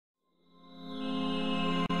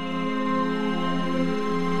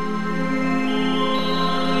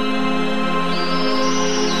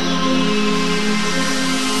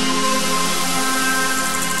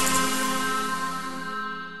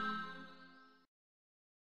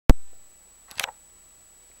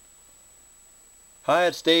Hi,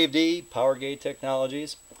 it's Dave D, PowerGate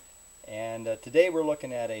Technologies, and today we're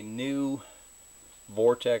looking at a new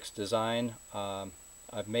vortex design.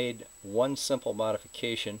 I've made one simple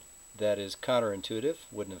modification that is counterintuitive.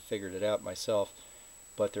 Wouldn't have figured it out myself,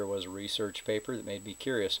 but there was a research paper that made me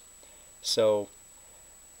curious. So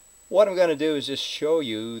what I'm going to do is just show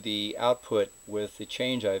you the output with the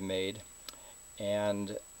change I've made,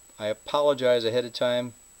 and I apologize ahead of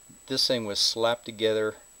time. This thing was slapped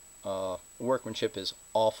together. Workmanship is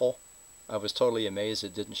awful. I was totally amazed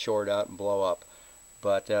it didn't short out and blow up,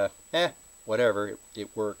 but whatever, it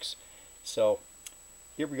works. So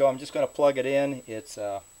here we go. I'm just going to plug it in. It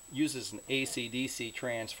uses an AC/DC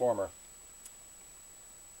transformer.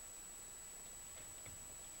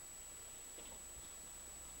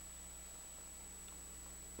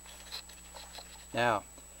 Now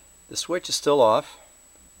the switch is still off.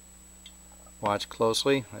 Watch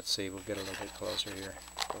closely. Let's see, we'll get a little bit closer here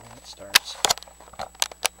when it starts.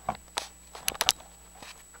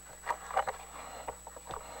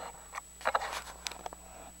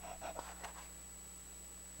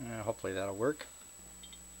 Hopefully that'll work.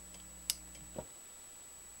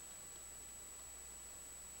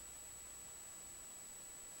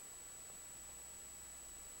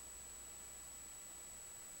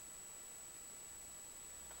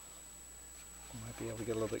 Might be able to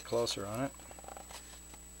get a little bit closer on it.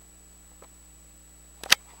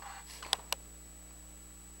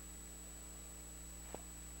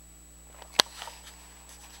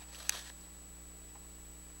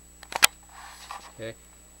 Okay.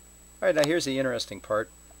 Alright, now here's the interesting part.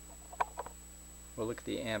 We'll look at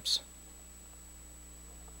the amps.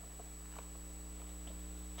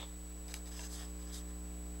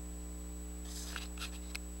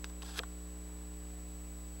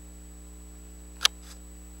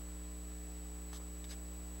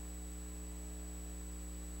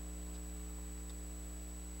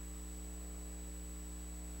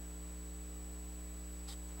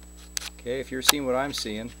 Okay, if you're seeing what I'm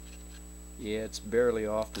seeing, yeah, it's barely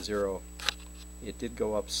off to zero. It did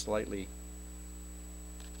go up slightly,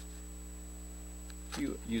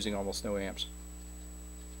 using almost no amps.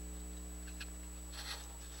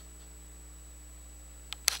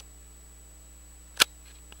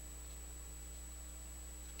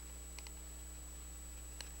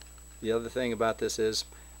 The other thing about this is,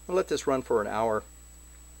 I'll let this run for an hour,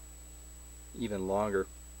 even longer,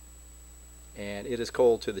 and it is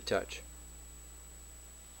cold to the touch.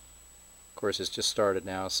 Of course, it's just started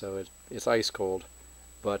now, so it's ice cold,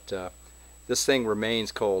 but this thing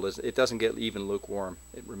remains cold. It doesn't get even lukewarm.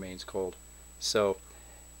 It remains cold. So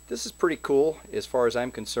this is pretty cool as far as I'm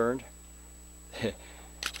concerned.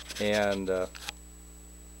 And if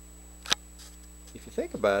you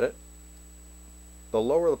think about it, the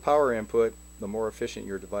lower the power input, the more efficient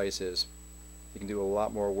your device is. You can do a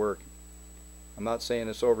lot more work. I'm not saying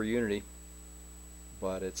it's over Unity,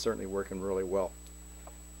 but it's certainly working really well.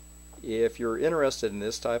 If you're interested in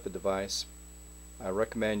this type of device, I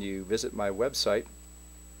recommend you visit my website.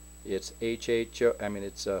 It's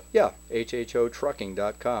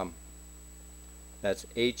HHOtrucking.com. That's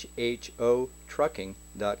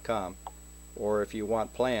HHOtrucking.com. Or if you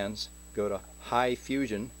want plans, go to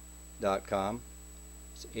highfusion.com.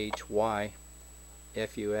 It's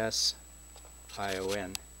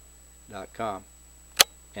HYFUSION.com.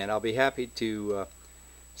 And I'll be happy to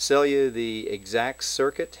sell you the exact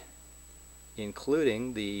circuit,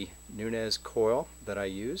 including the Nunez coil that I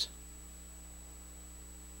use,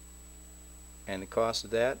 and the cost of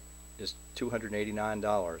that is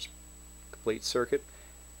 $289, complete circuit.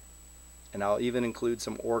 And I'll even include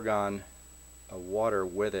some Oregon water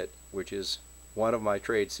with it, which is one of my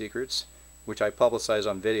trade secrets, which I publicize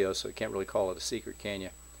on video, so you can't really call it a secret, can you?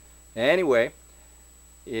 Anyway,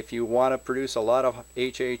 if you want to produce a lot of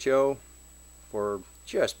HHO for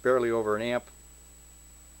just barely over an amp,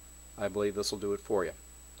 I believe this will do it for you.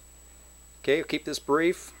 Okay, I'll keep this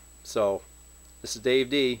brief. So, this is Dave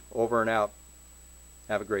D, over and out.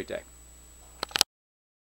 Have a great day.